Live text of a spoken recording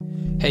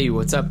Hey,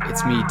 what's up?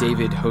 It's me,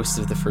 David, host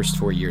of the First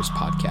 4 Years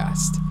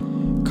podcast.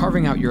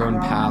 Carving out your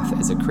own path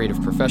as a creative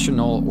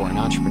professional or an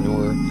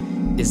entrepreneur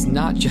is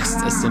not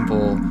just a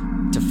simple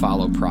to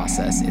follow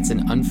process. It's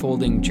an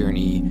unfolding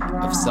journey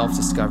of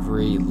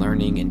self-discovery,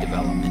 learning, and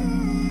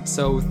development.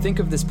 So think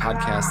of this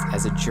podcast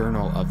as a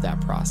journal of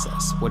that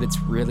process, what it's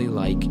really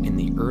like in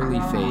the early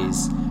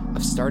phase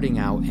of starting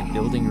out and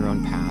building your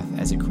own path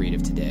as a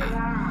creative today.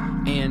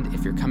 And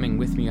if you're coming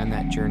with me on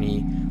that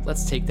journey,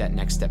 let's take that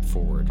next step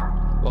forward.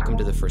 Welcome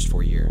to the First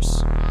 4 Years.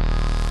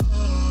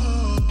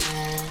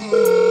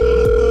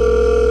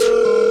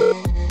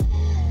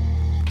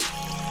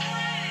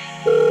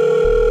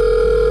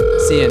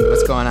 Sian,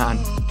 what's going on?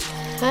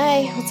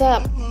 Hi, what's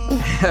up?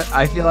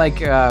 I feel like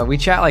we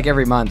chat like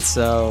every month,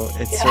 so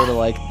it's sort of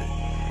like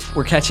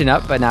we're catching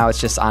up, but now it's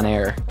just on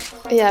air.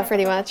 Yeah,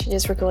 pretty much.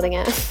 Just recording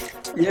it.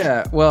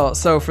 Yeah, well,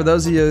 so for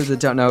those of you that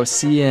don't know,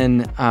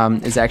 Sian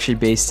is actually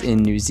based in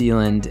New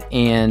Zealand,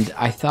 and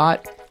I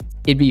thought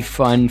it'd be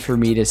fun for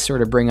me to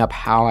sort of bring up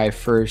how I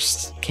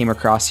first came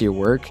across your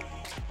work.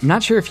 I'm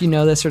not sure if you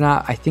know this or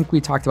not. I think we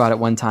talked about it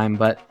one time,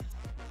 but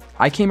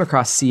I came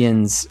across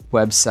Sian's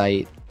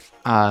website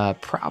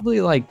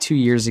probably like 2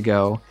 years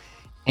ago,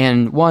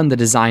 and one, the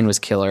design was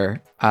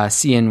killer.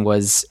 Sian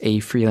was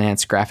a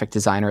freelance graphic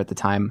designer at the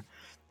time.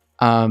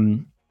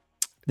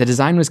 The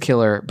design was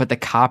killer, but the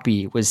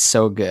copy was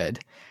so good.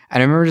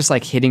 And I remember just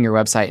like hitting your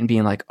website and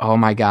being like, oh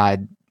my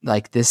God,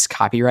 like this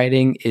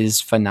copywriting is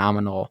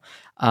phenomenal.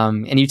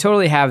 And you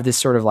totally have this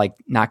sort of like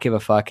not give a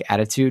fuck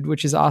attitude,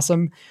 which is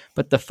awesome.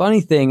 But the funny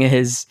thing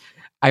is,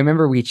 I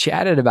remember we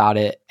chatted about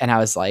it and I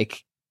was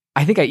like,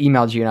 I think I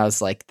emailed you and I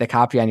was like, the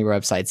copy on your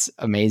website's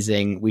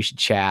amazing. We should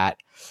chat.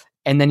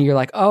 And then you're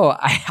like, oh,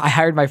 I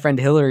hired my friend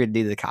Hillary to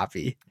do the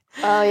copy.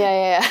 Oh,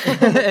 yeah.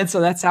 And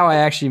so that's how I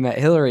actually met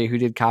Hillary, who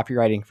did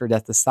copywriting for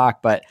Death to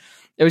Stock. But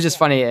it was just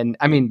funny. And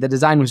I mean, the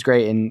design was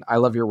great and I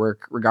love your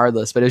work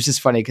regardless. But it was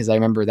just funny because I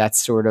remember that's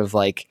sort of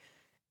like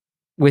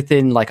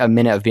within like a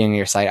minute of being on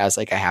your site, I was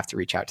like, I have to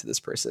reach out to this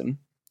person.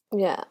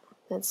 Yeah,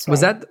 that's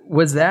right.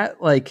 Was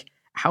that like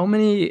how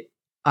many,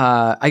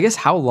 I guess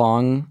how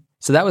long?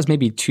 So that was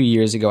maybe 2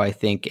 years ago, I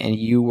think. And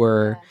you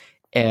were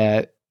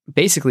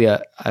basically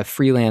a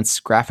freelance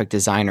graphic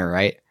designer,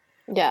 right?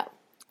 Yeah.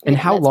 And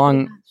how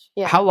long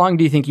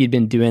do you think you'd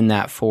been doing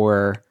that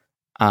for,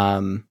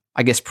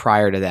 I guess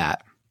prior to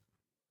that?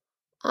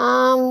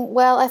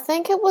 Well, I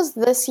think it was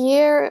this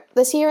year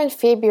in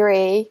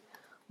February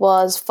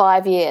was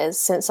 5 years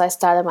since I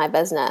started my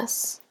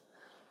business.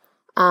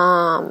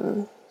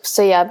 So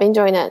yeah, I've been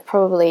doing it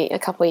probably a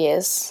couple of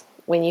years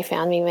when you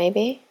found me,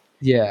 maybe.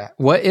 Yeah.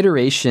 What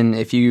iteration,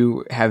 if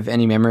you have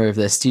any memory of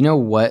this, do you know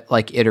what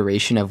like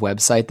iteration of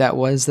website that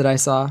was that I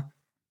saw?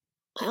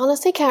 I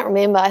honestly can't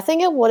remember. I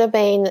think it would have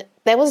been,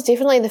 that was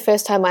definitely the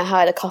first time I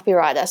hired a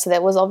copywriter. So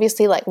that was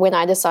obviously like when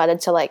I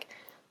decided to like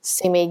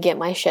see me get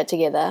my shit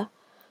together.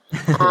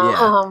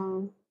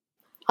 I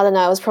don't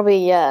know. It was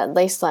probably, at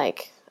least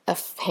like a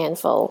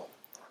handful.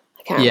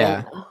 I can't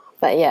remember.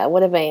 But yeah, it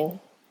would have been,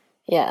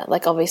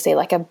 like obviously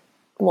like a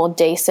more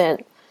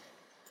decent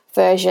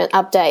version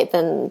update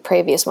than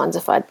previous ones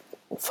if I'd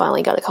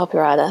finally got a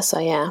copywriter. So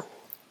yeah.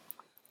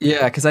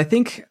 Yeah, because I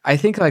think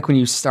like when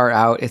you start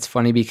out, it's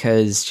funny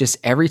because just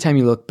every time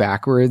you look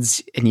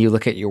backwards and you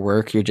look at your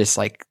work, you're just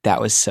like, that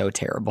was so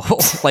terrible.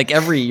 Like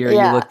every year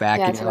you look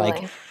back and you're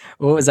like,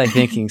 what was I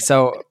thinking?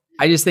 So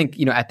I just think,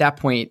 at that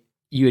point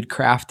you'd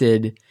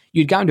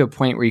gotten to a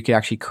point where you could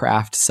actually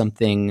craft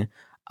something,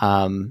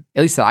 at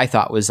least that I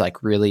thought was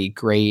like really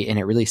great and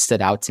it really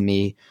stood out to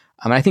me.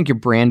 I think your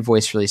brand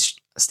voice really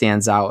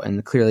stands out,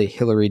 and clearly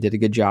Hillary did a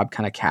good job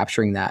kind of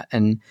capturing that.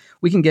 And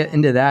we can get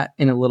into that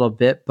in a little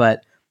bit,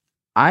 but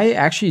I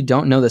actually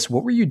don't know this.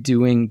 What were you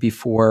doing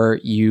before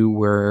you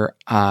were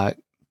a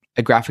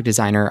graphic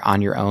designer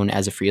on your own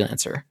as a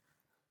freelancer?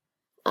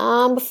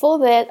 Before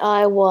that,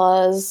 I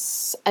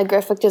was a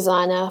graphic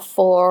designer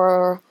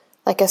for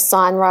like a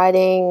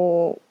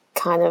signwriting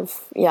kind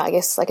of, I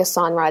guess like a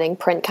signwriting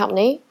print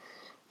company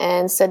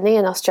in Sydney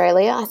in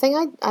Australia. I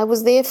think I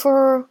was there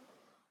for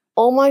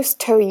almost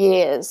 2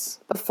 years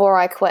before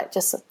I quit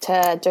just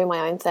to do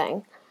my own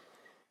thing.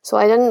 So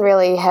I didn't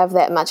really have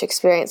that much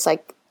experience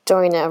like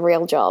doing a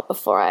real job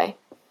before I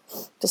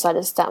decided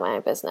to start my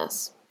own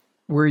business.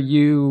 Were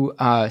you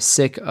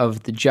sick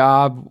of the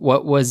job?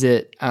 What was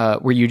it?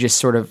 Were you just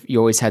sort of, you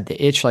always had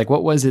the itch? Like,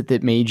 what was it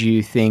that made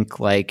you think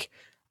like,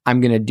 I'm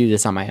going to do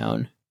this on my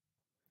own?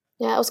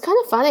 Yeah, it was kind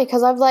of funny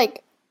because I've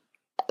like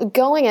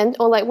going in,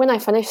 or like when I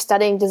finished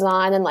studying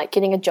design and like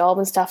getting a job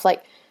and stuff,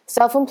 like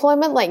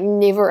self-employment like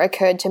never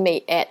occurred to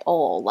me at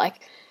all.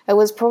 Like it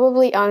was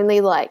probably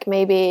only like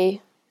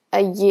maybe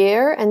a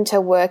year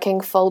into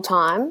working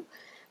full-time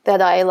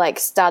that I like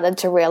started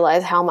to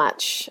realize how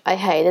much I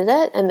hated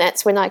it. And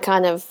that's when I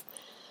kind of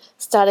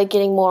started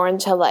getting more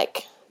into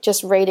like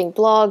just reading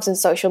blogs and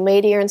social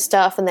media and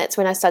stuff. And that's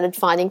when I started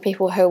finding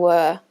people who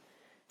were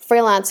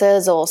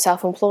freelancers or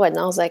self-employed. And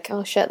I was like,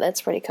 oh shit,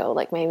 that's pretty cool.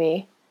 Like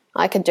maybe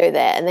I could do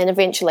that. And then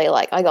eventually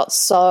like I got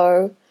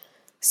so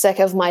sick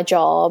of my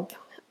job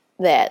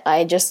that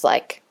I just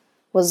like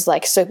was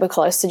like super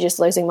close to just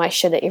losing my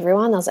shit at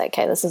everyone. I was like,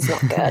 okay, this is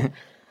not good.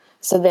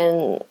 So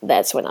then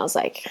that's when I was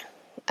like,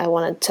 I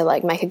wanted to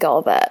like make a go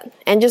of it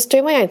and just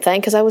do my own thing,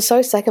 because I was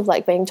so sick of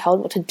like being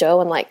told what to do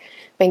and like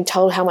being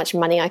told how much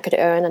money I could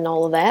earn and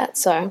all of that.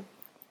 So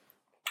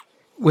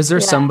was there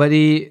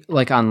somebody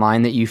like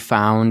online that you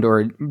found,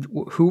 or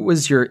who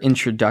was your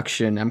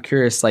introduction? I'm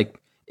curious, like,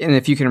 and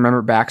if you can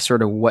remember back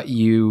sort of what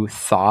you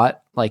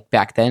thought like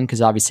back then,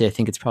 because obviously I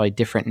think it's probably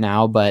different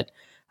now, but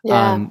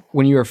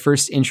when you were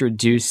first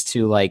introduced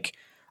to like,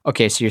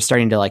 okay, so you're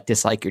starting to like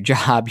dislike your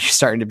job, you're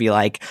starting to be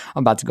like,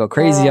 I'm about to go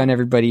crazy on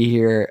everybody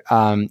here.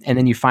 And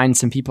then you find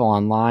some people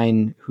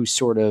online who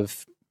sort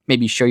of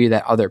maybe show you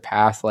that other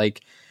path.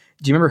 Like,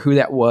 do you remember who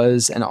that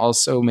was? And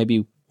also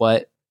maybe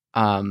what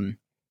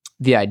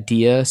the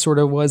idea sort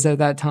of was at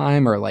that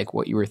time, or like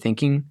what you were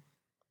thinking?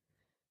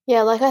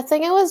 Yeah, like I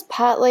think it was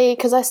partly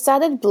because I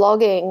started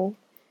blogging,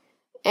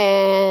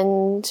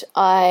 and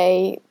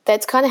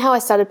that's kind of how I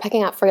started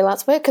picking up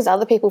freelance work, because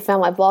other people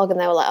found my blog and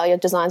they were like, oh, your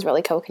design's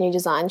really cool, can you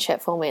design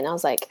shit for me? And I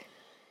was like,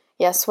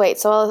 yeah, sweet.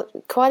 So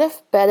quite a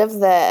bit of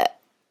the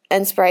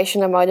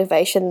inspiration and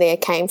motivation there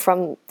came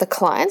from the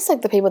clients,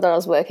 like the people that I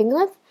was working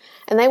with,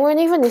 and they weren't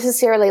even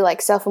necessarily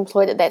like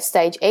self-employed at that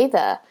stage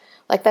either.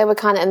 Like they were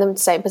kind of in the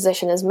same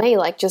position as me,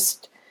 like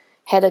just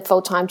had a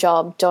full-time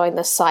job doing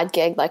this side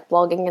gig, like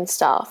blogging and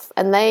stuff.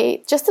 And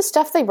the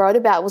stuff they wrote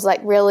about was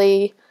like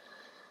really,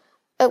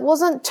 it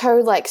wasn't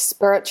too like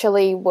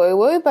spiritually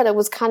woo-woo, but it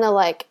was kind of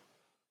like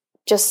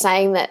just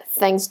saying that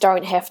things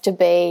don't have to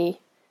be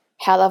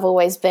how they've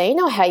always been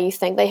or how you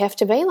think they have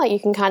to be. Like you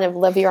can kind of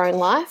live your own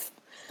life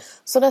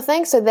sort of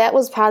thing. So that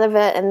was part of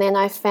it. And then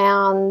I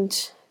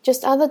found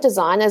just other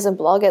designers and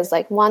bloggers,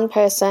 like one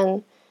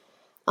person,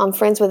 I'm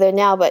friends with her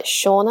now, but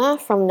Shauna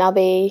from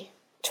Nubby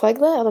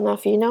Twiglet, I don't know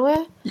if you know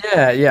her.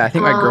 Yeah. I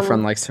think my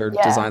girlfriend likes her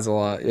designs a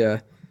lot. Yeah.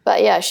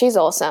 But yeah, she's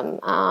awesome.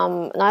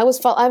 And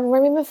I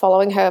remember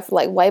following her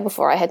like way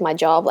before I had my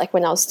job, like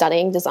when I was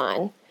studying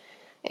design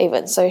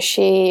even. So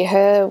she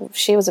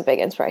was a big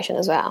inspiration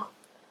as well.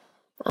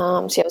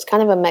 So it was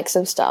kind of a mix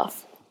of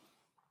stuff.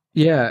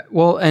 Yeah.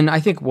 Well, and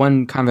I think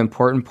one kind of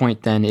important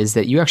point then is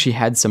that you actually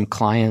had some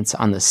clients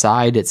on the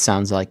side, it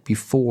sounds like,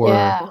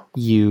 before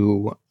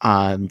you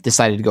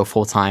decided to go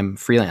full-time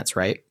freelance,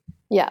 right?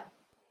 Yeah.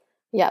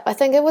 Yeah. I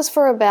think it was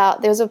there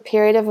was a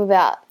period of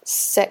about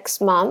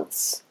 6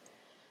 months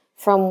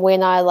from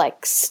when I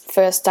like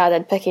first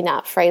started picking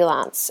up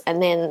freelance,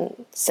 and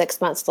then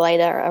 6 months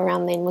later,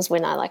 around then was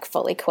when I like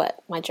fully quit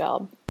my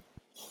job.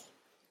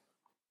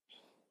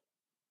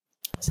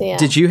 So yeah.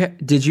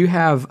 Did you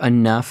have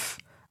enough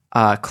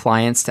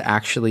clients to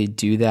actually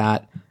do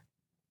that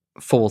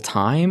full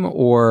time,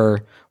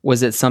 or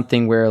was it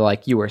something where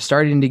like you were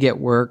starting to get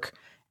work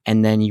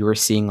and then you were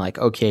seeing like,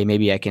 okay,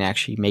 maybe I can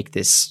actually make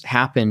this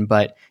happen,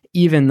 but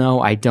even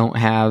though I don't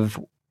have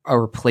a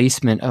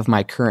replacement of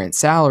my current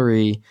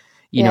salary,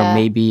 you know,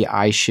 maybe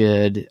I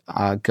should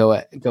go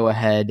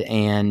ahead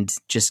and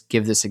just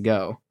give this a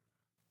go?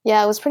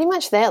 Yeah, it was pretty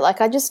much that. Like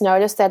I just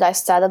noticed that I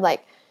started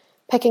like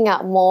picking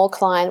up more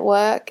client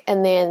work,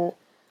 and then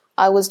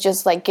I was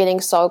just like getting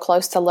so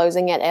close to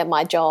losing it at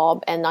my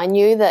job. And I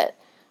knew that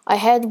I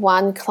had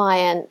one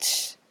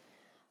client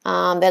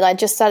that I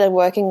just started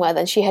working with,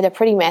 and she had a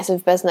pretty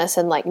massive business,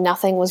 and like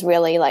nothing was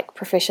really like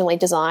professionally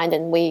designed,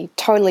 and we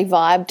totally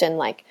vibed, and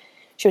like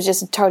she was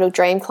just a total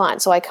dream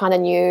client. So I kind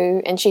of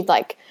knew, and she'd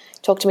like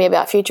talk to me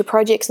about future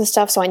projects and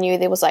stuff. So I knew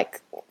there was like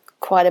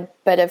quite a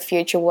bit of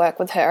future work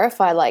with her if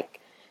I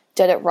like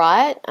did it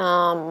right.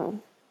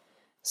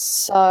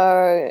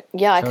 So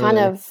yeah,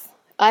 totally.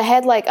 I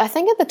had like, I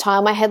think at the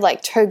time I had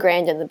like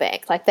 $2,000 in the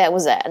bank. Like that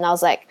was it. And I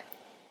was like,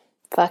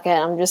 fuck it,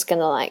 I'm just going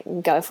to like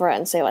go for it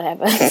and see what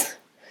happens.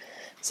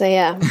 So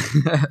yeah.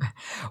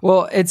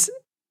 Well,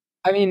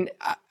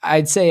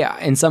 I'd say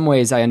in some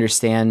ways I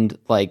understand,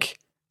 like,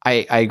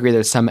 I agree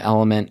there's some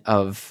element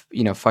of,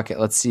 you know, fuck it,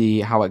 let's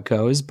see how it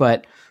goes.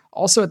 But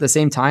also at the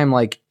same time,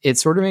 like, it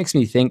sort of makes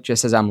me think,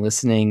 just as I'm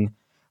listening,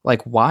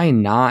 like, why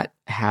not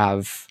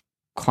have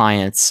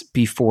clients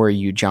before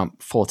you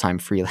jump full-time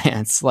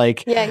freelance?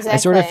 Like, yeah, exactly. I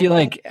sort of feel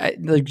like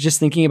just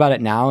thinking about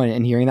it now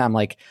and hearing that, I'm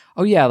like,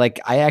 oh yeah,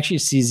 like I actually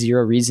see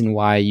zero reason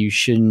why you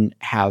shouldn't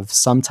have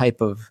some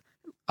type of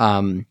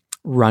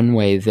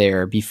runway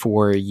there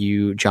before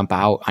you jump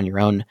out on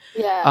your own.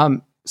 Yeah.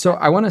 So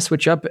I want to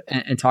switch up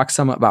and talk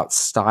some about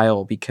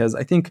style, because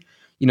I think,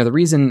 you know, the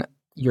reason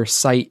your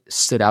site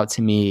stood out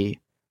to me,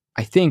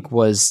 I think,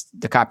 was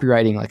the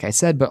copywriting, like I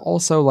said, but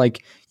also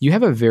like you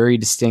have a very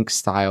distinct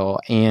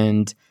style,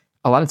 and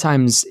a lot of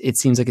times it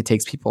seems like it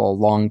takes people a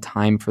long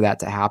time for that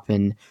to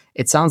happen.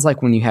 It sounds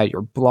like when you had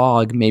your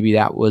blog, maybe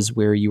that was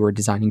where you were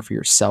designing for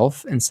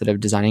yourself instead of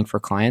designing for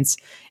clients.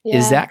 Yeah.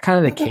 Is that kind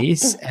of the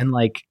case? And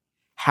like,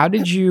 how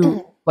did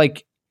you,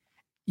 like,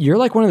 you're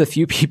like one of the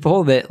few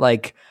people that,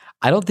 like,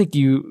 I don't think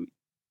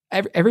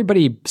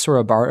everybody sort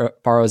of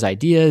borrows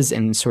ideas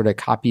and sort of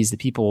copies the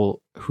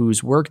people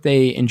whose work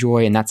they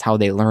enjoy, and that's how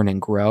they learn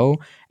and grow.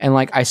 And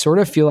like, I sort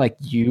of feel like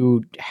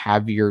you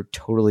have your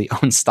totally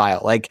own style.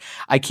 Like,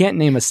 I can't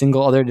name a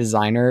single other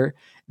designer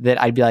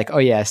that I'd be like, oh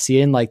yeah,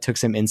 Sian like took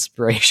some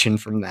inspiration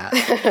from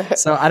that.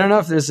 So I don't know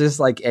if there's just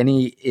like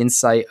any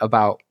insight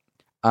about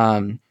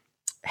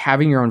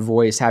having your own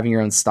voice, having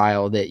your own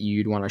style that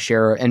you'd want to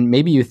share. And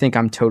maybe you think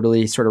I'm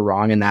totally sort of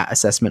wrong in that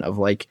assessment of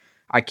like,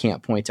 I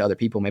can't point to other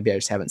people. Maybe I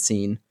just haven't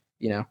seen,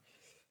 you know?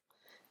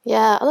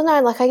 Yeah, I don't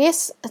know. Like, I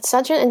guess it's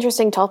such an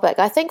interesting topic.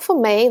 I think for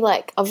me,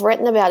 like, I've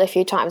written about it a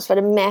few times, but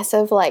a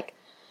massive, like,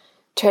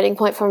 turning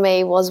point for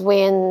me was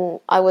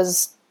when I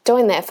was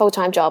doing that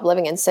full-time job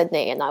living in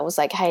Sydney and I was,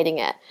 like, hating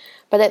it.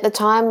 But at the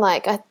time,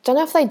 like, I don't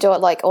know if they do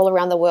it, like, all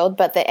around the world,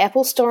 but the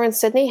Apple store in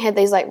Sydney had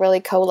these, like, really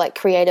cool, like,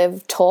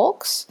 creative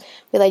talks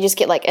where they just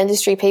get, like,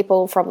 industry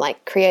people from,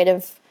 like,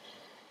 creative,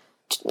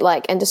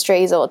 like,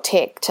 industries or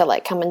tech to,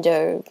 like, come and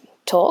do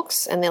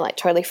talks, and they're like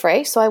totally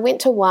free. So I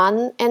went to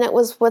one, and it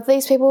was with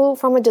these people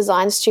from a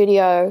design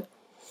studio.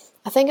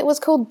 I think it was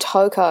called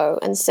Toko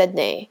in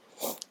Sydney,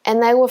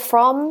 and they were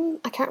from,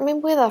 I can't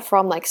remember where they're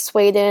from, like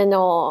Sweden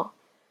or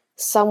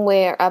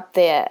somewhere up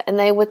there, and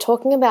they were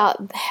talking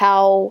about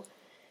how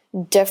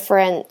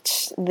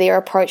different their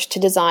approach to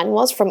design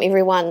was from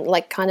everyone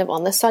like kind of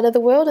on this side of the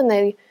world. And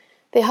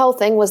their whole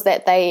thing was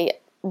that they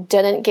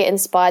didn't get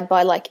inspired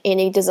by like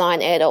any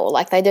design at all.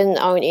 Like they didn't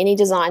own any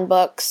design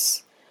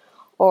books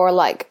or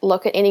like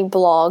look at any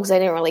blogs. They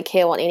didn't really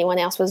care what anyone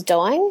else was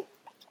doing.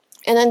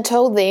 And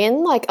until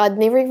then, like I'd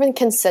never even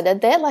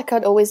considered that. Like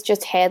I'd always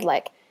just had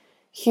like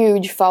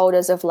huge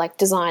folders of like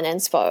design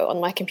inspo on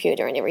my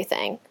computer and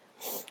everything.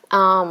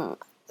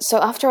 So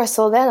after I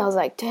saw that, I was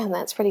like, damn,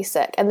 that's pretty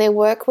sick. And their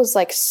work was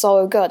like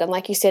so good. And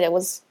like you said, it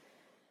was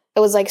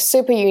like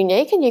super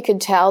unique, and you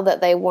could tell that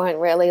they weren't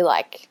really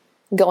like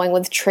going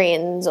with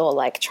trends or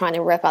like trying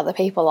to rip other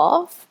people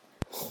off.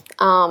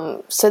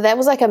 So that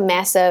was like a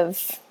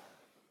massive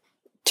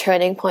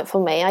turning point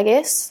for me, I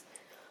guess.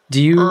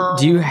 Do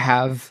you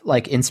have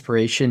like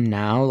inspiration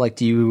now? Like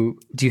do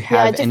you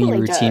have any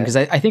routine? Because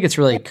I think it's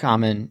really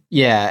common.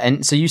 Yeah.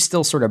 And so you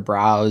still sort of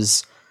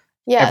browse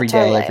every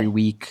day, every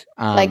week.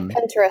 Like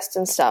Pinterest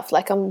and stuff.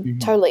 Like I'm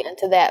totally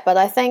into that. But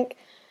I think,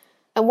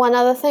 and one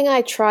other thing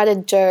I try to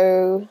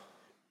do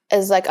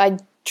is like I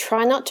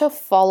try not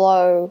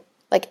to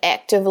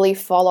actively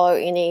follow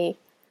any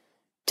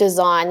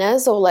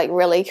designers or like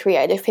really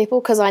creative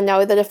people, because I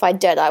know that if I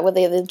did, I would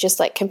either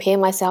just like compare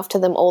myself to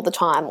them all the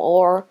time,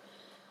 or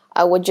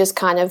I would just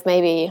kind of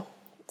maybe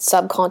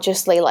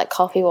subconsciously like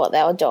copy what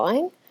they were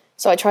doing.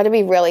 So I try to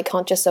be really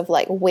conscious of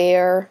like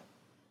who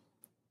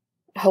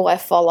I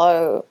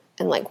follow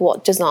and like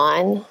what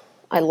design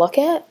I look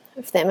at,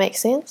 if that makes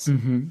sense.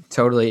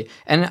 Totally.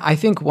 And I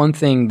think one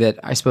thing that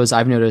I suppose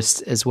I've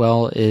noticed as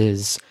well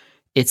is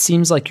it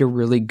seems like you're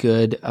really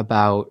good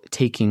about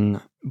taking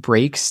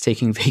breaks,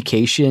 taking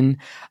vacation,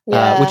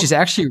 which is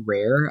actually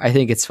rare. I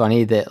think it's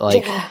funny that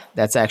like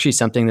that's actually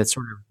something that's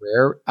sort of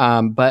rare.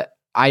 But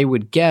I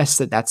would guess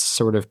that that's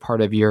sort of part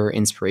of your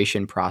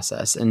inspiration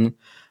process. And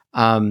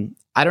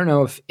I don't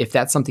know if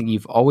that's something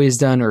you've always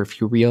done, or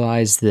if you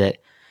realize that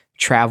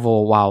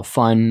travel, while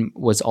fun,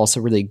 was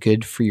also really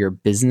good for your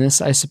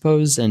business, I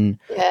suppose. And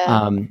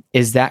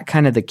is that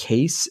kind of the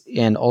case?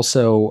 And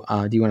also,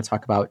 do you want to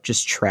talk about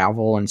just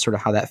travel and sort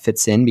of how that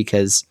fits in?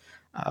 Because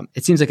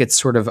it seems like it's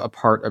sort of a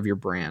part of your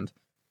brand.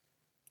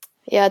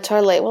 Yeah,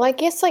 totally. Well, I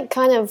guess like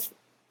kind of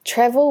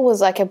travel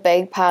was like a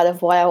big part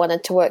of why I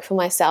wanted to work for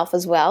myself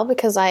as well,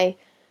 because I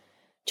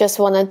just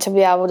wanted to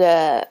be able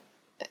to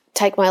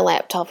take my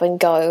laptop and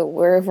go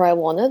wherever I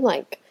wanted.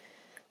 Like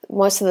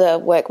most of the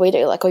work we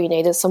do, like all you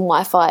need is some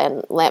Wi-Fi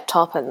and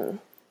laptop and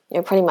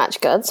you're pretty much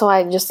good. So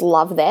I just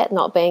love that,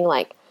 not being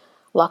like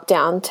locked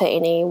down to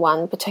any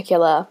one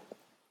particular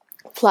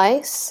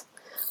place.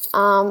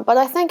 But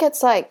I think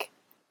it's like,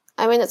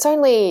 I mean, it's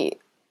only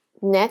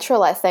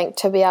natural, I think,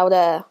 to be able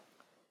to,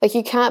 like,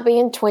 you can't be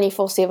in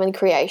 24/7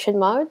 creation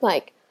mode.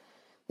 Like,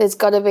 there's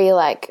got to be,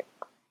 like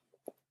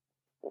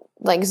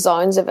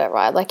zones of it,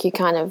 right? Like, you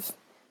kind of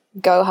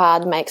go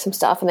hard, make some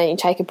stuff, and then you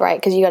take a break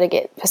because you got to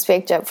get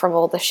perspective from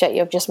all the shit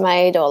you've just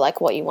made or,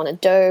 like, what you want to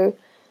do.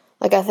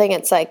 Like, I think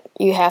it's, like,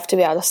 you have to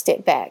be able to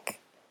step back.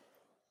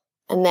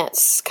 And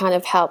that's kind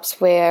of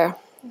helps where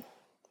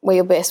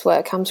your best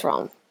work comes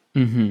from.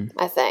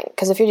 I think,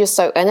 because if you're just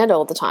so in it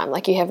all the time,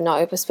 like you have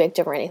no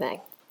perspective or anything.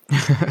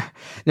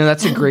 No,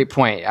 that's a great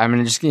point.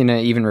 I'm just going to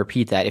even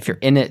repeat that. If you're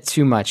in it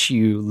too much,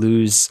 you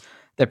lose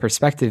the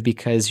perspective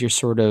because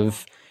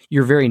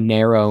you're very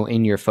narrow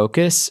in your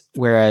focus,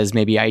 whereas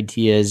maybe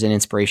ideas and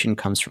inspiration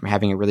comes from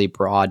having a really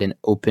broad and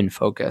open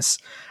focus.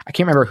 I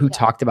can't remember who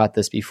talked about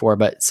this before,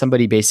 but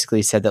somebody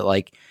basically said that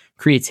like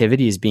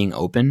creativity is being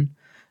open.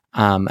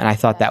 And I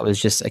thought that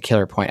was just a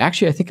killer point.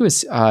 Actually, I think it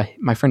was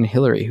my friend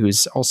Hillary,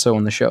 who's also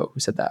on the show,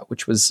 who said that,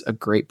 which was a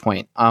great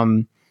point.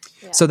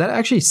 So that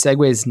actually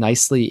segues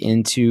nicely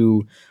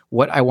into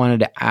what I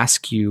wanted to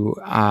ask you,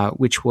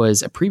 which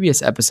was a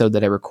previous episode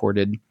that I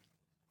recorded.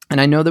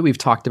 And I know that we've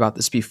talked about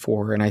this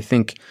before, and I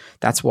think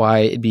that's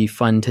why it'd be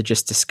fun to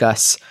just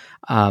discuss.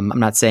 I'm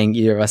not saying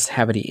either of us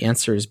have any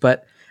answers,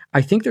 but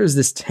I think there's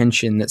this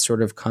tension that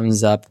sort of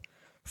comes up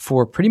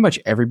for pretty much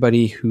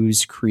everybody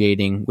who's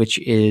creating, which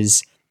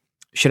is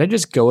should I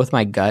just go with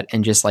my gut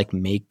and just like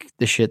make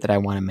the shit that I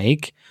want to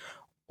make?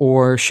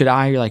 Or should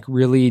I like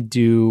really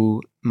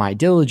do my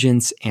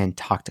diligence and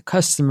talk to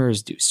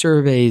customers, do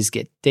surveys,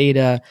 get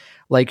data?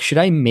 Like, should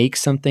I make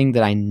something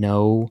that I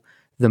know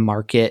the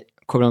market,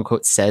 quote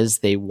unquote, says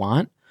they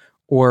want?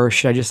 Or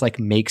should I just like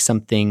make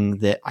something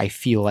that I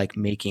feel like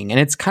making? And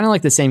it's kind of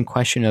like the same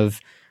question of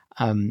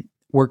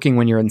working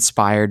when you're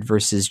inspired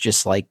versus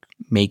just like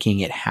making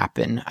it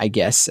happen, I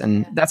guess.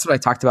 And that's what I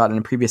talked about in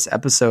a previous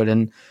episode.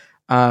 And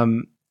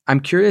I'm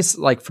curious,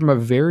 like from a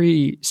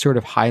very sort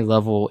of high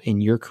level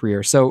in your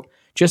career. So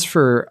just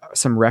for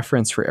some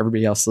reference for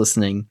everybody else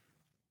listening,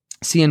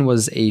 Sian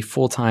was a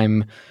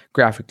full-time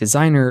graphic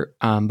designer,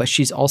 but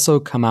she's also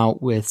come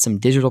out with some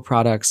digital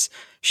products.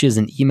 She has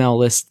an email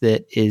list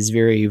that is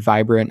very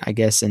vibrant, I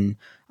guess, and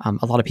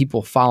a lot of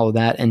people follow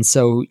that. And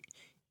so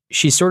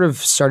she sort of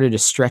started to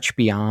stretch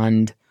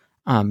beyond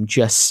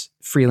just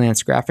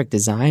freelance graphic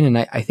design. And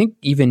I think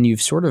even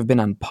you've sort of been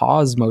on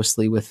pause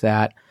mostly with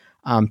that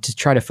to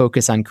try to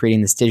focus on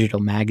creating this digital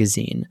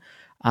magazine.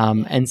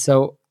 And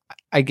so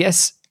I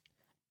guess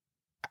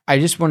I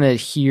just want to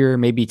hear,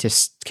 maybe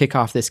to kick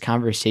off this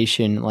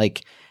conversation,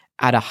 like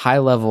at a high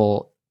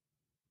level,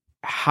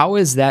 how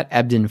has that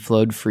ebbed and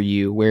flowed for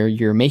you, where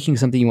you're making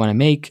something you want to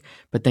make,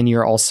 but then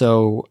you're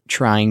also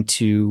trying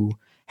to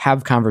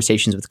have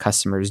conversations with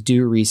customers,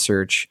 do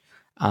research.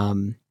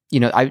 I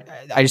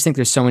just think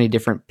there's so many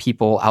different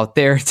people out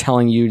there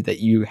telling you that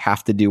you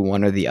have to do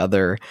one or the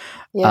other.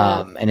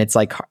 Yeah. And it's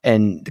like,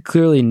 and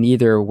clearly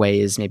neither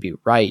way is maybe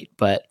right,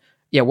 but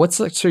yeah, what's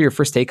like, so your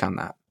first take on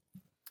that?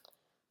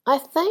 I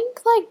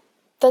think like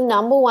the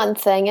number one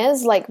thing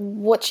is like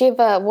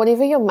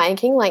whatever you're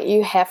making, like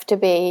you have to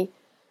be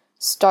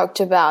stoked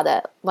about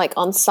it, like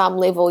on some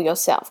level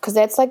yourself, because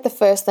that's like the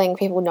first thing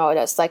people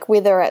notice, like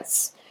whether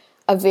it's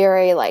a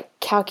very like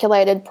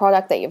calculated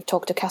product that you've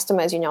talked to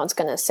customers, it's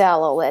going to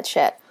sell, all that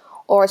shit,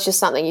 or it's just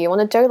something you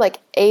want to do. Like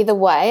either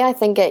way, I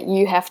think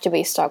you have to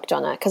be stoked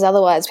on it, because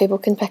otherwise people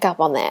can pick up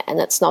on that and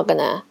it's not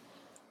gonna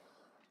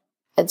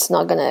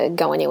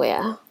go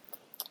anywhere.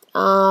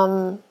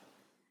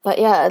 But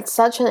yeah, it's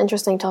such an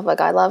interesting topic.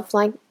 I love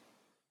like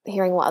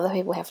hearing what other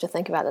people have to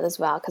think about it as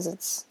well,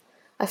 because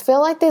I feel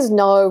like there's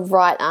no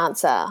right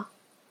answer.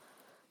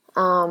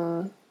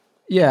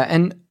 Yeah,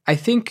 and I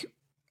think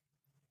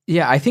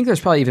there's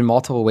probably even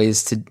multiple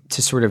ways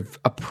to sort of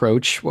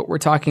approach what we're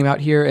talking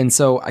about here. And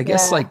so I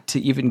guess like to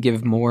even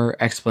give more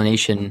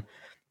explanation,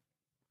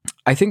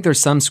 I think there's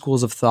some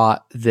schools of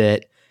thought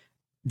that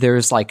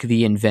there's like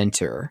the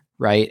inventor,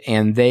 right?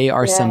 And they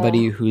are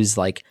somebody who's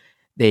like,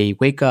 they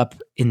wake up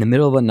in the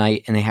middle of the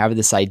night and they have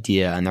this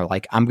idea and they're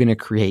like, I'm going to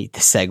create the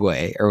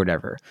Segway or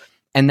whatever.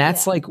 And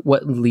that's like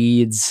what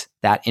leads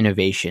that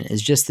innovation,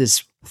 is just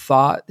this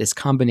thought, this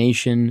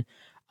combination.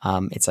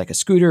 It's like a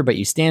scooter, but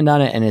you stand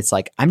on it and it's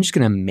like, I'm just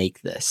going to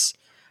make this.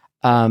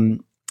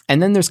 And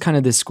then there's kind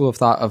of this school of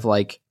thought of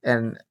like,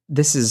 and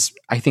this is,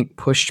 I think,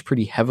 pushed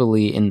pretty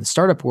heavily in the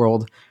startup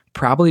world,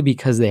 probably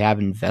because they have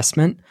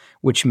investment,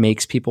 which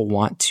makes people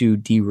want to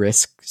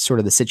de-risk sort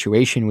of the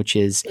situation, which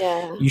is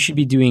you should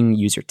be doing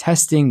user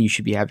testing, you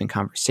should be having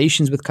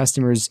conversations with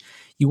customers,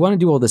 you want to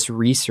do all this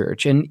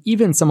research. And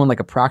even someone like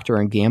a Procter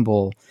and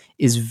Gamble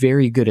is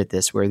very good at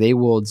this, where they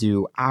will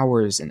do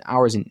hours and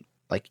hours and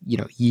like,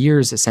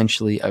 years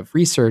essentially of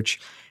research,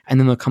 and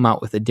then they'll come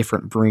out with a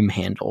different broom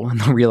handle and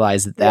they'll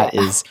realize that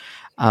is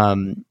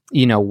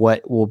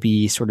what will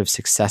be sort of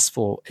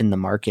successful in the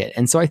market.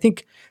 And so I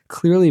think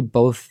clearly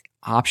both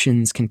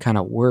options can kind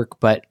of work.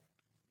 But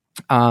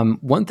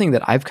one thing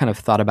that I've kind of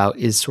thought about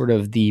is sort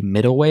of the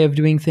middle way of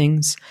doing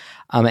things.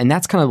 And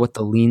that's kind of what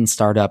the Lean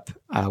Startup,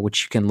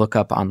 which you can look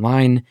up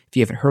online if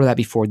you haven't heard of that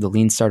before, the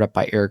Lean Startup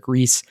by Eric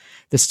Ries.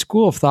 The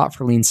school of thought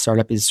for Lean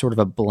Startup is sort of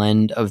a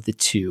blend of the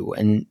two.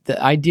 And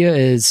the idea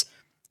is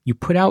you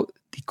put out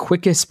the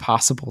quickest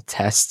possible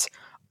test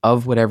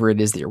of whatever it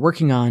is that you're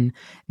working on,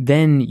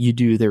 then you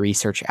do the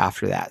research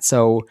after that.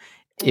 So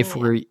if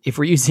we're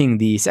using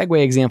the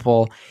Segway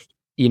example,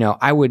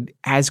 I would,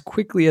 as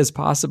quickly as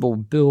possible,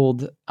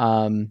 build,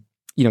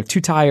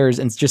 2 tires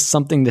and just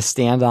something to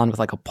stand on with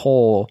like a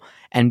pole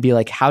and be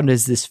like, how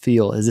does this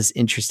feel? Is this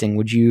interesting?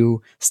 Would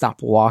you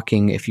stop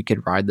walking if you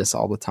could ride this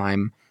all the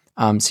time?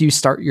 So you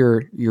start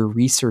your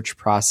research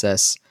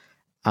process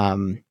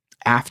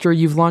after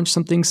you've launched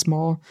something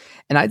small.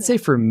 And I'd say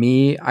for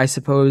me, I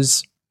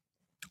suppose,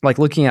 like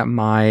looking at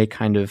my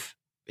kind of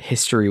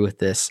history with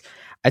this,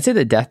 I'd say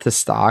the death to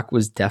stock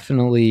was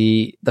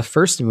definitely, the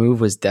first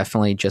move was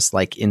definitely just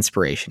like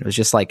inspiration. It was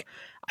just like,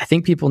 I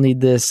think people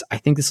need this. I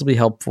think this will be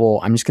helpful.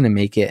 I'm just going to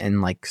make it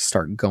and like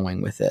start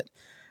going with it.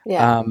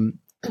 Yeah.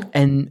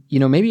 And,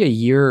 maybe a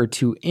year or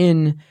two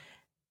in,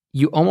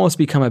 you almost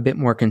become a bit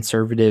more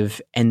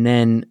conservative. And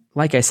then,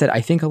 like I said,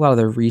 I think a lot of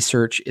the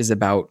research is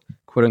about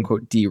quote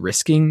unquote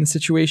de-risking the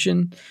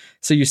situation.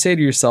 So you say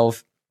to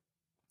yourself,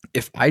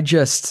 if I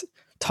just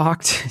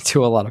talked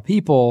to a lot of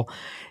people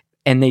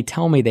and they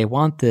tell me they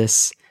want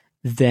this,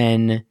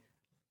 then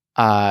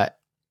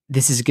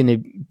this is going to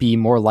be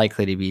more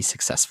likely to be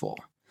successful.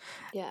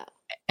 Yeah.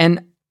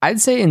 And I'd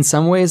say in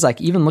some ways,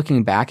 like even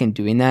looking back and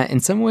doing that, in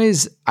some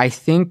ways, I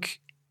think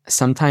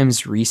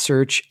sometimes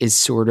research is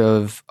sort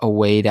of a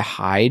way to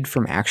hide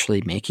from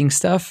actually making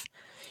stuff.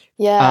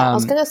 Yeah, I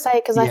was gonna say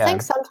because I Yeah.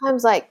 think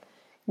sometimes like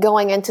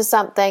going into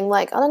something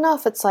like I don't know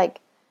if it's like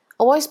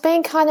almost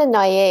being kind of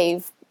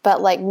naive,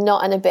 but like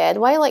not in a bad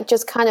way, like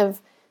just kind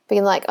of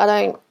being like I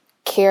don't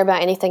care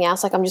about anything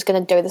else. Like I'm just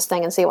gonna do this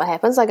thing and see what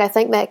happens. Like I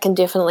think that can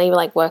definitely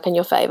like work in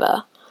your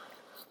favor.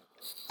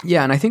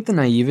 Yeah, and I think the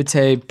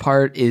naivete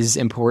part is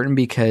important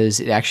because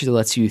it actually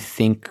lets you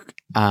think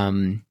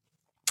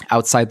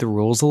outside the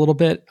rules a little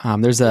bit.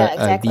 There's Yeah, a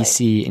exactly.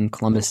 VC in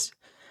Columbus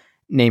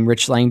named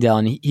Rich Langdale,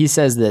 and he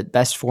says that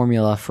best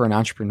formula for an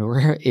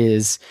entrepreneur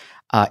is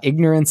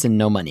ignorance and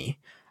no money.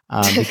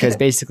 Because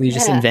basically you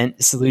just Yeah,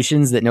 invent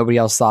solutions that nobody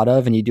else thought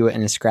of and you do it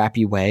in a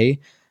scrappy way.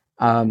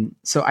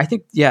 So I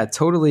think, yeah,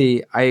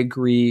 totally. I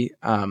agree.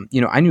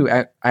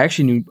 I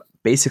actually knew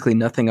basically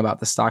nothing about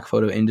the stock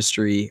photo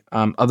industry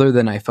other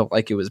than I felt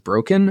like it was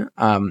broken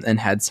and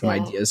had some yeah.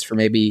 ideas for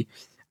maybe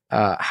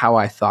how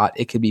I thought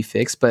it could be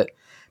fixed. But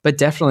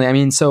definitely, I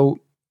mean, so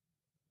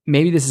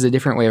maybe this is a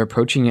different way of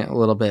approaching it a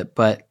little bit,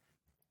 but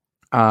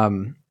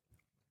um,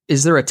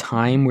 is there a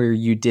time where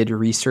you did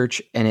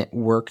research and it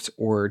worked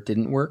or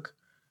didn't work?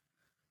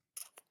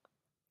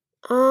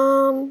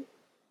 Um,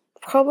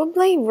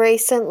 Probably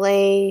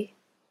recently.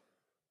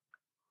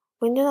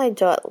 When did I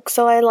do it?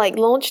 So I like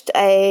launched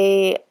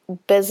a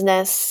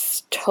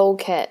business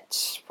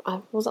toolkit.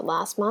 Was it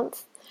last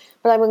month?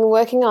 But I've been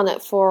working on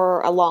it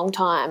for a long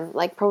time,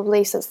 like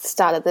probably since the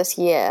start of this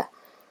year.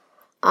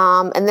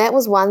 And that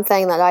was one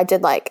thing that I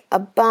did like a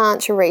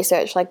bunch of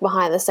research, like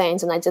behind the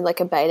scenes, and I did like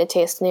a beta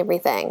test and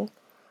everything.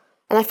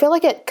 And I feel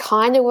like it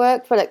kind of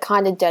worked, but it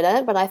kind of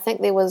didn't. But I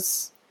think there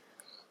was,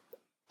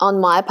 on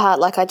my part,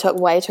 like I took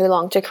way too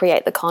long to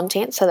create the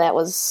content. So there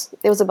was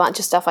a bunch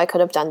of stuff I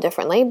could have done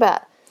differently.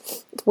 But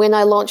when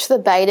I launched the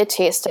beta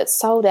test, it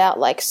sold out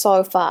like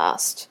so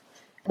fast.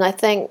 And I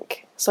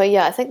think, so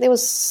yeah, I think there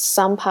was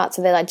some parts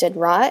of that I did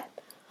right.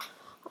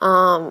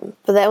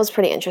 But that was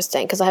pretty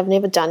interesting because I've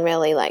never done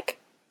really like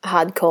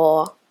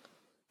hardcore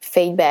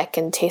feedback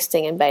and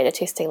testing and beta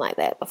testing like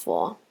that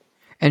before.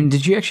 And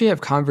did you actually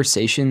have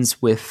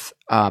conversations with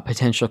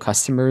potential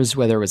customers,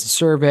 whether it was a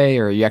survey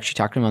or you actually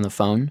talked to them on the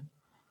phone?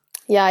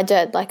 Yeah, I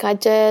did. Like I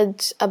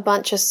did a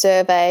bunch of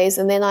surveys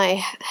and then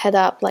I hit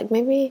up like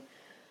maybe,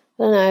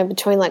 I don't know,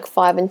 between like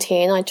 5 and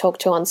 10 I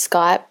talked to on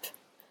Skype.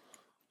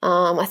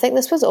 I think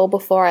this was all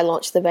before I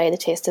launched the beta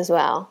test as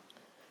well.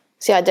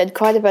 So yeah, I did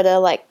quite a bit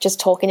of like just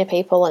talking to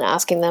people and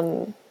asking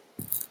them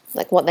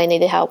like what they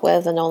needed help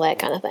with and all that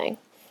kind of thing.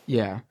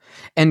 Yeah.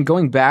 And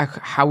going back,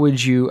 how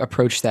would you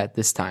approach that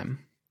this time?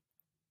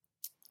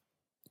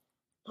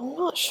 I'm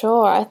not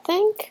sure. I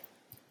think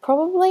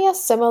probably a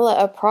similar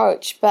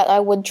approach, but I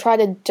would try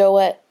to do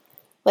it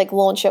like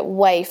launch it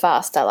way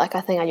faster. Like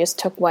I think I just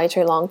took way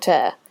too long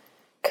to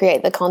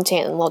create the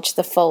content and launch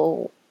the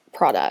full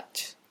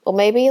product. Or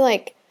maybe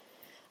like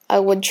I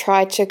would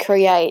try to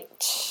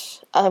create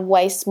a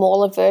way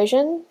smaller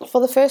version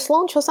for the first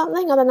launch or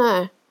something. I don't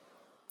know.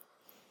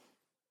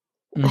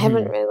 I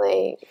haven't Mm-hmm.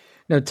 really,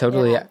 No,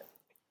 totally. yeah.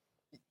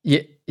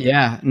 Yeah,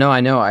 yeah. No,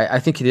 I know. I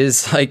think it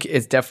is like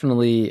it's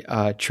definitely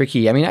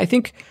tricky. I mean, I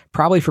think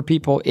probably for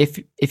people, if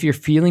you're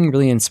feeling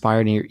really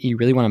inspired and you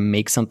really want to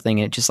make something,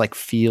 and it just like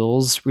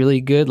feels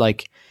really good,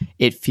 like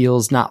it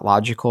feels not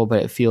logical,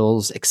 but it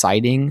feels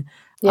exciting.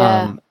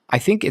 Yeah, I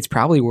think it's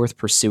probably worth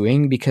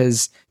pursuing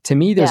because to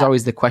me, there's yeah,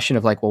 always the question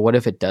of like, well, what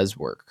if it does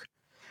work?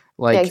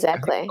 yeah, Like,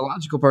 I think the exactly.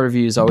 logical part of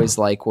you is always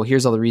like, well,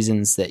 here's all the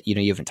reasons that you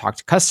haven't talked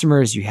to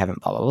customers, you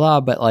haven't blah blah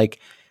blah, but like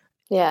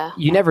Yeah,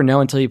 you never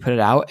know until you put it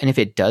out. And if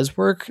it does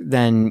work,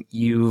 then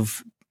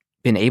you've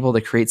been able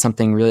to create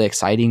something really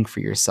exciting for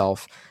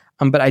yourself.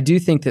 But I do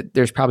think that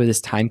there's probably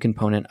this time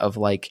component of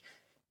like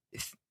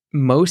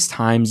most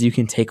times you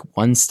can take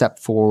one step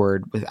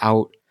forward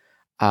without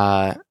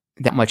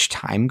that much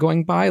time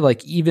going by.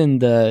 Like even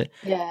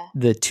yeah,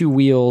 the two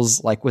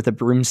wheels, like with a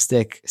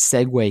broomstick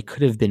Segway,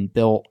 could have been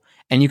built,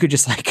 and you could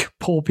just like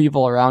pull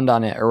people around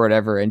on it or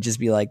whatever, and just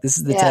be like, "This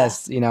is the yeah,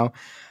 test," you know.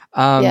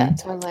 yeah, Um,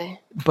 totally.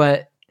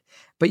 but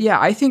but yeah,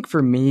 I think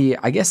for me,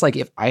 I guess like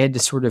if I had to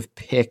sort of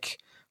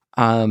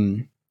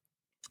um,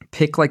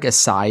 pick like a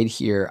side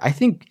here, I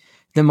think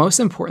the most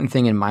important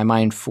thing in my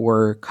mind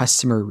for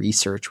customer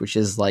research, which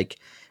is like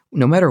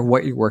no matter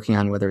what you're working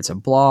on, whether it's a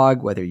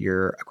blog, whether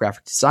you're a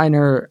graphic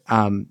designer,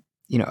 a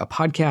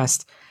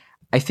podcast,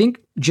 I think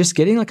just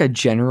getting like a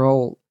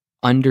general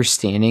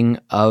understanding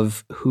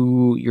of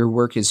who your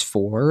work is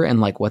for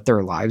and like what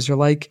their lives are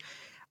like,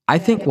 I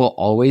think Yeah, will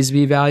always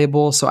be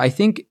valuable. So I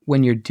think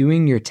when you're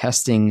doing your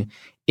testing,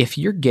 if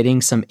you're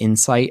getting some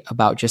insight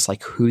about just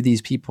like who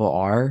these people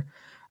are,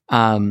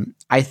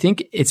 I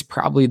think it's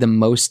probably the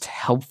most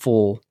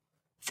helpful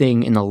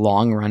thing in the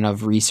long run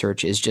of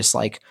research is just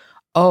like,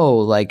 oh,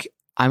 like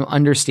I'm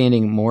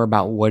understanding more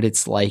about what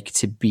it's like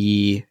to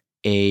be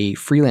a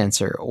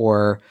freelancer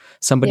or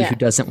somebody who yeah,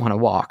 doesn't want to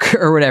walk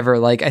or whatever.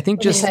 Like, I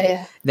think just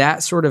yeah,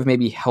 that sort of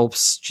maybe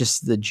helps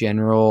just the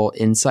general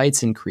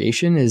insights and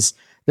creation is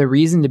the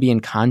reason to be in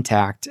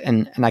contact,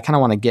 and I kind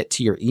of want to get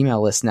to your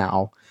email list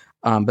now,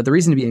 but the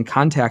reason to be in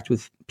contact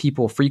with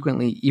people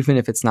frequently, even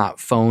if it's not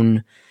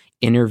phone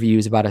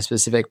interviews about a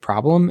specific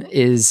problem,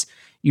 is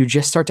you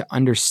just start to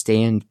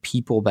understand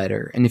people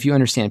better. And if you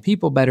understand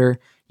people better,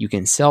 you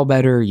can sell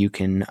better, you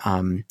can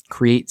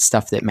create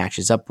stuff that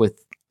matches up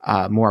with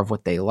more of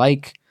what they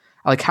like.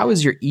 Like, how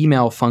has your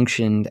email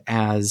functioned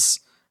as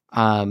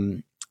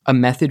a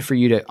method for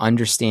you to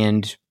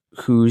understand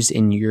who's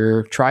in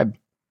your tribe?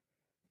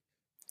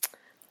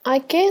 I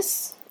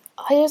guess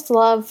I just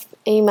love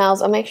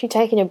emails. I'm actually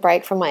taking a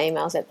break from my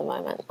emails at the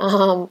moment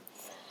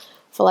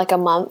for like a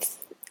month.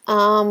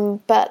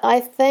 But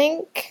I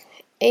think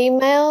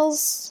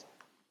emails,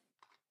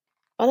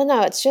 I don't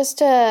know, it's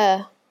just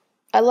I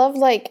love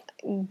like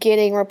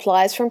getting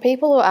replies from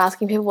people or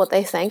asking people what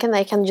they think, and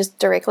they can just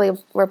directly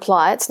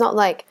reply. It's not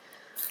like,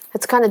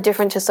 it's kind of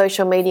different to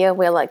social media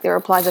where like the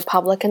replies are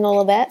public and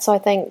all of that. So I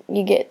think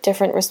you get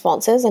different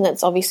responses, and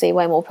it's obviously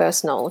way more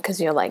personal because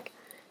you're like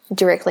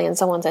directly in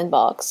someone's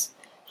inbox.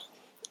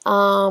 But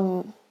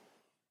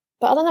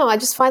I don't know, I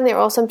just find they're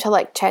awesome to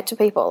like chat to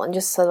people and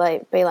just to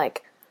like be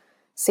like,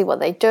 see what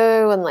they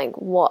do and like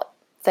what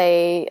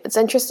they,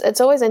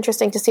 it's always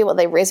interesting to see what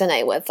they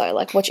resonate with though,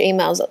 like which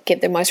emails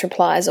get the most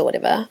replies or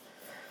whatever.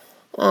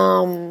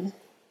 But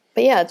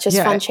yeah, it's just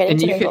fun chatting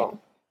to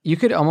people. You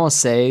could almost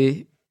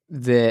say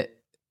that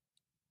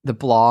the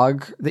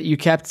blog that you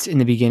kept in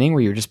the beginning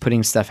where you were just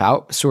putting stuff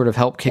out sort of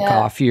helped kick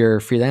off your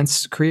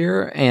freelance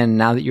career. And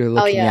now that you're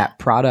looking at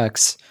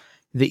products,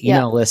 the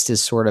email list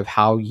is sort of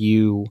how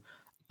you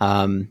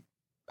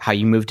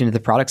moved into the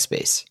product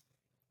space.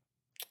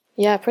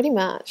 Yeah, pretty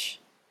much.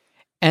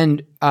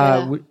 And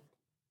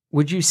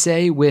would you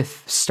say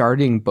with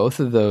starting both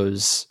of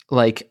those,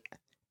 like,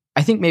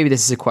 I think maybe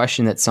this is a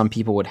question that some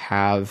people would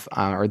have,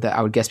 or that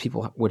I would guess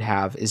people would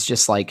have, is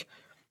just like,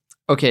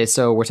 okay,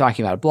 so we're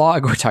talking about a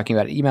blog, we're talking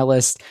about an email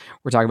list,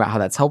 we're talking about how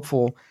that's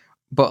helpful,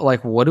 but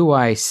like, what do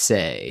I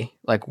say?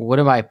 Like, what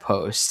do I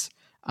post?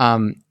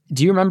 Do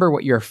you remember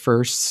what your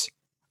first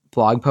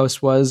blog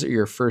post was or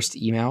your first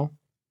email?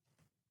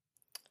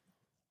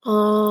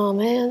 Oh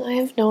man, I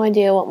have no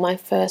idea what my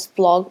first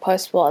blog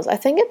post was. I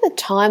think at the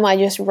time I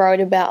just wrote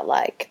about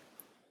like,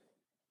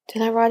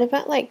 did I write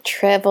about like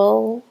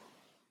travel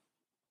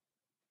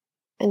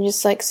and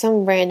just like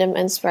some random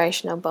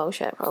inspirational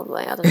bullshit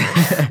probably, I don't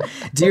know.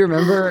 Do you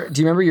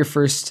remember your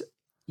first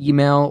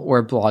email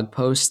or blog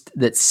post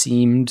that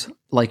seemed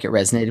like it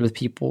resonated with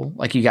people?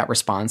 Like you got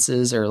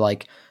responses, or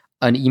like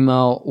an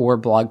email or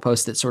blog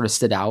post that sort of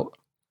stood out?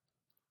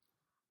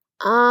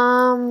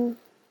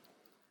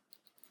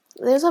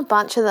 There's a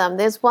bunch of them.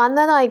 There's one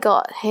that I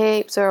got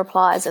heaps of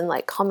replies and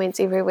like comments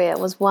everywhere. It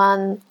was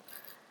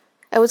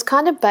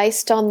kind of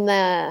based on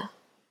that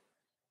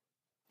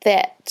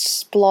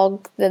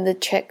blog that the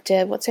chick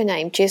did. What's her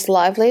name? Jess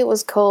Lively. It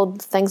was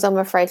called Things I'm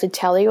Afraid to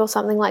Tell You or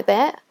something like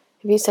that.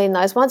 Have you seen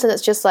those ones? And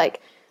it's just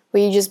like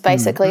where you just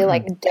basically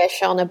like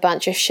dish on a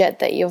bunch of shit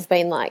that you've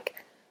been like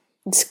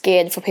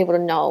scared for people to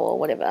know or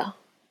whatever.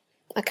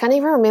 I can't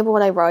even remember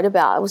what I wrote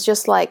about. It was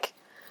just like,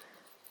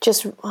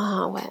 wait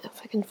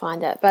if I can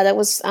find it. But it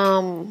was,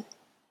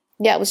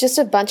 it was just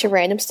a bunch of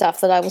random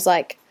stuff that I was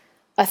like,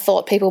 I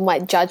thought people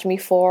might judge me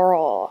for,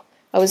 or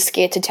I was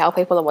scared to tell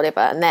people or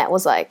whatever. And that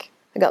was like,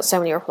 I got so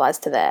many replies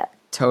to that.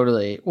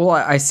 Totally. Well,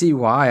 I see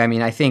why. I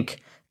mean, I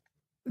think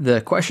the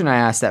question I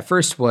asked at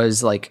first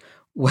was like,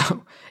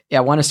 well, I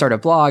want to start a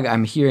blog.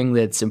 I'm hearing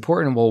that it's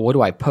important. Well, what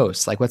do I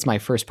post? Like, what's my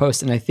first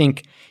post? And I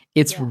think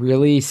it's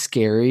really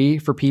scary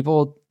for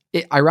people.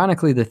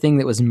 Ironically, the thing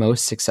that was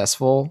most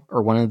successful,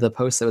 or one of the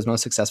posts that was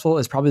most successful,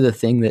 is probably the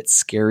thing that's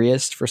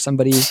scariest for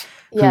somebody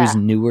who's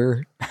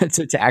newer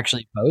to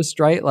actually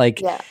post, right?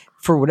 Like,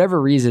 for whatever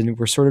reason,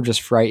 we're sort of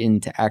just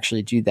frightened to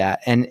actually do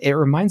that. And it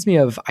reminds me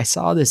of, I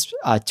saw this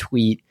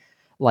tweet,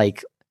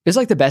 like, it's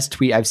like the best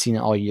tweet I've seen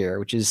all year,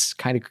 which is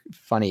kind of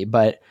funny,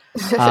 but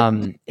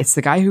it's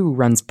the guy who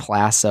runs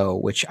Plasso,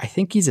 which I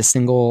think he's a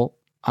single,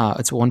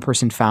 it's a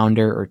one-person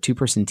founder or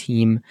two-person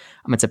team.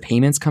 It's a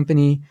payments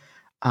company.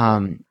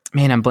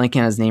 Man, I'm blanking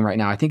on his name right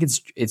now. I think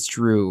it's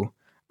Drew.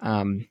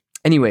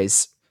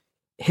 Anyways,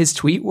 his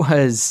tweet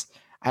was,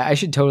 I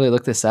should totally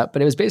look this up,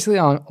 but it was basically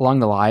along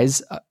the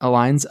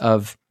lines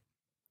of,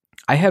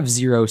 I have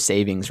zero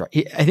savings.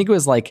 Right? I think it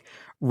was like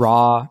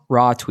raw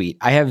tweet.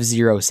 I have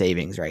zero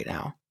savings right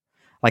now.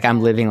 Like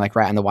I'm living like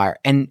right on the wire.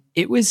 And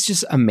it was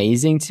just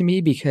amazing to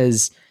me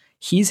because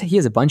he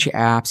has a bunch of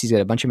apps. He's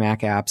got a bunch of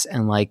Mac apps,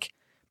 and like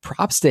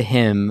props to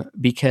him,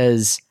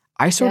 because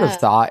I sort of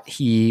thought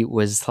he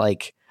was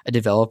like a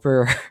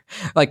developer,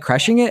 like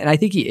crushing it. And I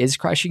think he is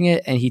crushing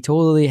it. And he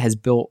totally has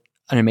built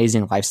an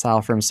amazing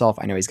lifestyle for himself.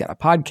 I know he's got a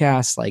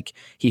podcast, like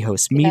he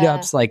hosts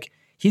meetups, like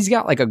he's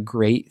got like a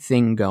great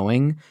thing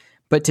going.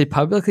 But to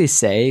publicly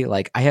say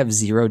like, I have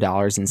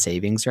 $0 in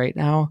savings right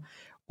now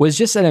was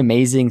just an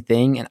amazing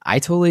thing. And I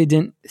totally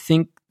didn't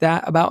think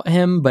that about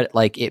him, but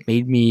like it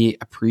made me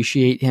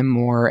appreciate him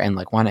more and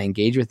like want to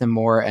engage with him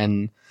more.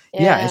 And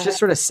it's just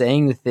sort of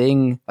saying the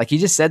thing, like he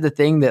just said the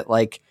thing that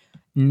like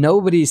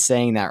nobody's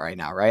saying that right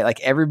now, right? Like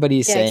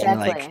everybody's saying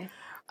exactly. like,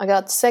 I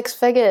got 6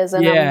 figures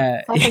and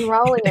yeah, I'm fucking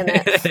rolling in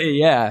it.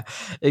 yeah,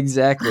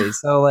 exactly.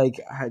 So like,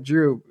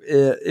 Drew,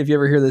 if you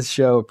ever hear this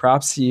show,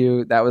 props to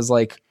you. That was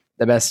like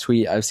the best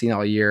tweet I've seen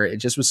all year. It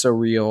just was so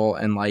real.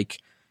 And like,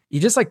 he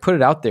just like put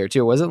it out there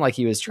too. It wasn't like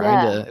he was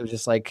trying to, it was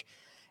just like,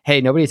 hey,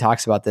 nobody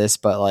talks about this,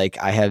 but like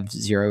I have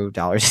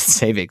 $0 in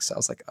savings. So I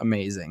was like,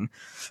 amazing.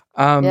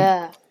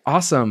 Yeah.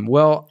 Awesome.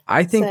 Well,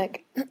 I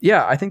think, Sick.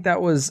 I think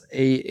that was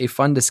a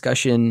fun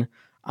discussion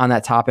on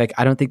that topic.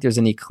 I don't think there's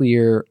any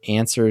clear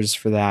answers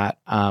for that.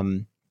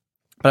 But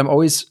I'm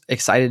always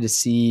excited to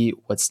see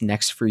what's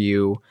next for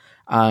you,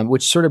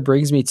 which sort of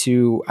brings me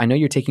to, I know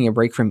you're taking a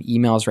break from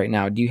emails right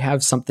now. Do you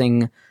have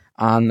something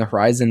on the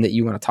horizon that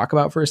you want to talk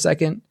about for a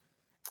second?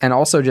 And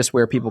also just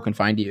where people can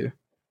find you.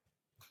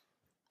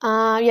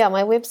 Yeah,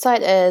 my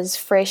website is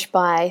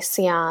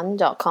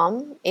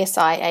freshbysian.com,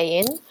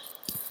 SIAN.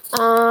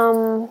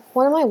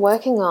 What am I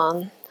working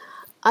on?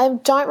 I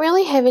don't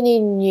really have any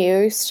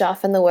new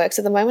stuff in the works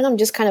at the moment. I'm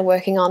just kind of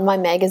working on my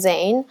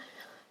magazine,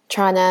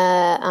 trying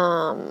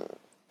to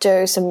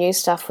do some new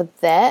stuff with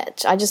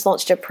that. I just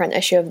launched a print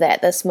issue of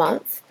that this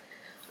month.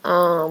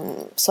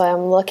 So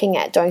I'm looking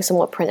at doing some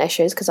more print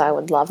issues because I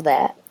would love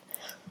that.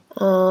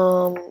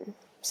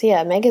 So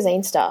yeah,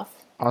 magazine stuff.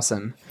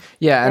 Awesome.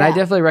 Yeah, and I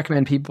definitely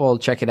recommend people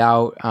check it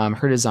out.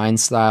 Her design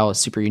style is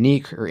super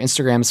unique. Her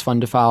Instagram's fun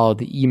to follow.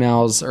 The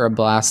emails are a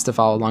blast to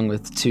follow along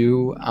with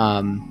too.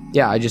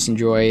 I just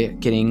enjoy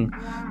getting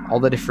all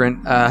the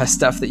different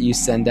stuff that you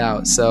send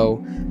out.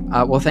 So,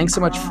 well, thanks so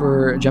much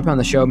for jumping on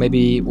the show.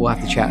 Maybe we'll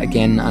have to chat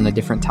again on a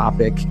different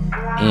topic.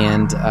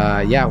 And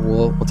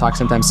we'll talk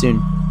sometime soon.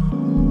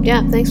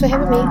 Yeah, thanks for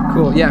having me.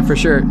 Cool. Yeah, for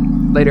sure.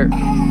 Later.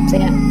 See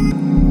ya.